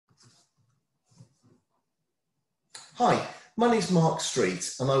Hi, my name is Mark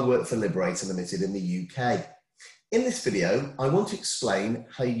Street and I work for Liberator Limited in the UK. In this video, I want to explain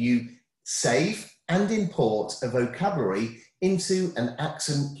how you save and import a vocabulary into an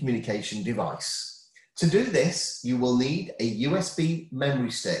accent communication device. To do this, you will need a USB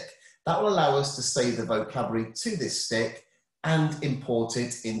memory stick that will allow us to save the vocabulary to this stick and import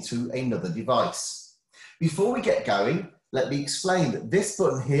it into another device. Before we get going, let me explain that this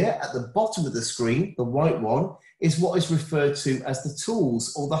button here at the bottom of the screen, the white one, is what is referred to as the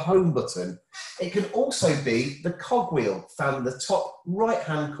tools or the home button. It can also be the cogwheel found in the top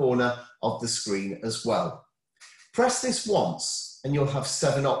right-hand corner of the screen as well. Press this once and you'll have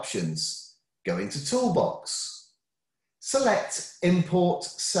 7 options. Go into Toolbox. Select Import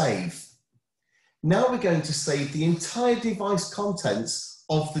Save. Now we're going to save the entire device contents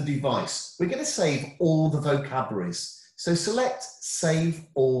of the device. We're going to save all the vocabularies. So select Save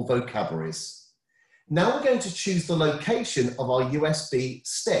All Vocabularies. Now we're going to choose the location of our USB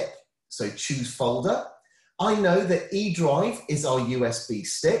stick. So choose folder. I know that E drive is our USB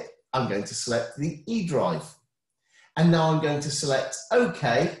stick. I'm going to select the E drive. And now I'm going to select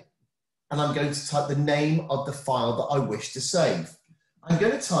OK. And I'm going to type the name of the file that I wish to save. I'm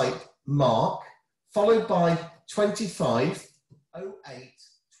going to type Mark followed by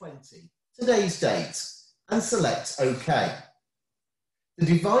 25/08/20, today's date, and select OK. The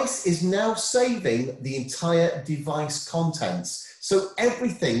device is now saving the entire device contents. So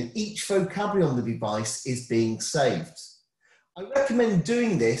everything, each vocabulary on the device is being saved. I recommend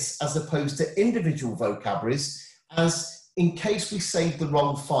doing this as opposed to individual vocabularies, as in case we save the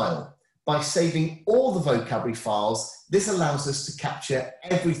wrong file. By saving all the vocabulary files, this allows us to capture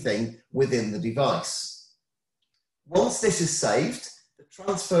everything within the device. Once this is saved, the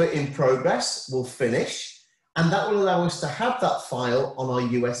transfer in progress will finish, and that will allow us to have that file on our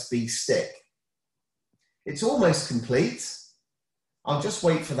USB stick. It's almost complete. I'll just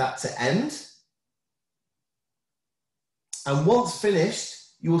wait for that to end. And once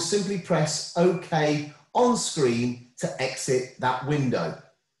finished, you will simply press OK on screen to exit that window.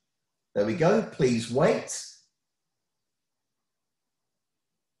 There we go, please wait.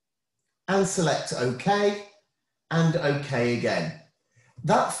 And select OK, and OK again.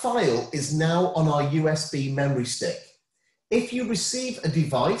 That file is now on our USB memory stick. If you receive a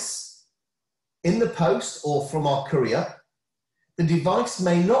device in the post or from our courier, the device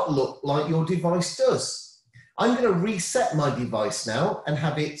may not look like your device does. I'm going to reset my device now and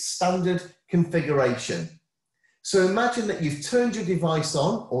have its standard configuration. So imagine that you've turned your device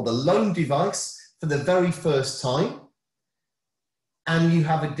on, or the loan device, for the very first time, and you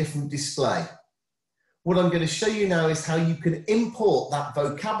have a different display. What I'm going to show you now is how you can import that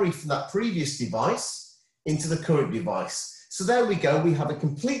vocabulary from that previous device into the current device. So there we go, we have a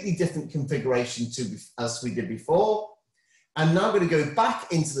completely different configuration as we did before. And now I'm going to go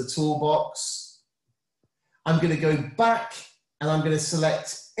back into the toolbox. I'm going to go back and I'm going to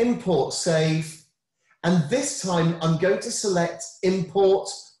select Import Save. And this time I'm going to select Import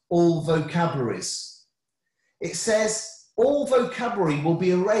All Vocabularies. It says all vocabulary will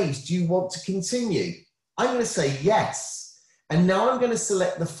be erased. Do you want to continue? I'm going to say yes. And now I'm going to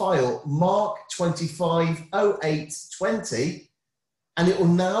select the file Mark 25/08/20, and it will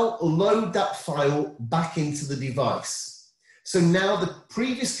now load that file back into the device. So now the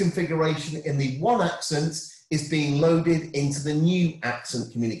previous configuration in the one accent is being loaded into the new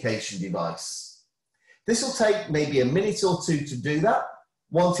accent communication device. This will take maybe a minute or two to do that.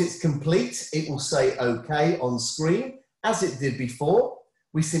 Once it's complete, it will say OK on screen, as it did before.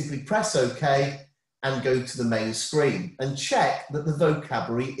 We simply press OK and go to the main screen and check that the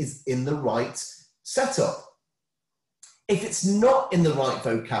vocabulary is in the right setup. If it's not in the right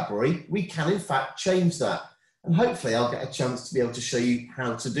vocabulary, we can in fact change that. And hopefully I'll get a chance to be able to show you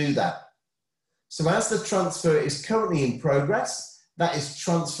how to do that. So as the transfer is currently in progress, that is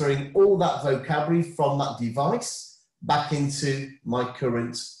transferring all that vocabulary from that device back into my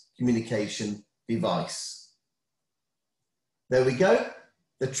current communication device. There we go.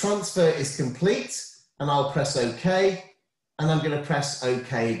 The transfer is complete, and I'll press OK, and I'm going to press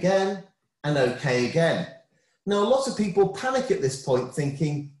OK again, and OK again. Now, a lot of people panic at this point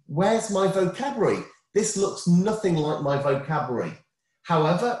thinking, where's my vocabulary? This looks nothing like my vocabulary.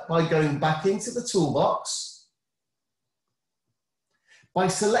 However, by going back into the toolbox, by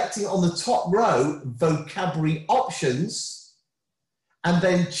selecting on the top row vocabulary options, and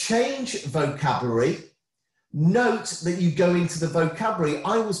then change vocabulary, note that you go into the vocabulary.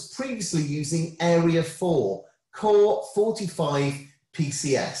 I was previously using Area 4, Core 45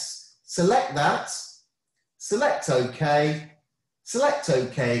 PCS. Select that, select OK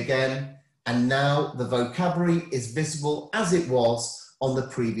again, and now the vocabulary is visible as it was on the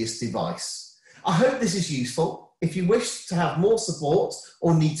previous device. I hope this is useful. If you wish to have more support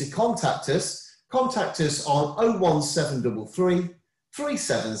or need to contact us on 01733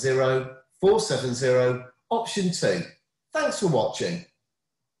 370 470 option 2. Thanks for watching.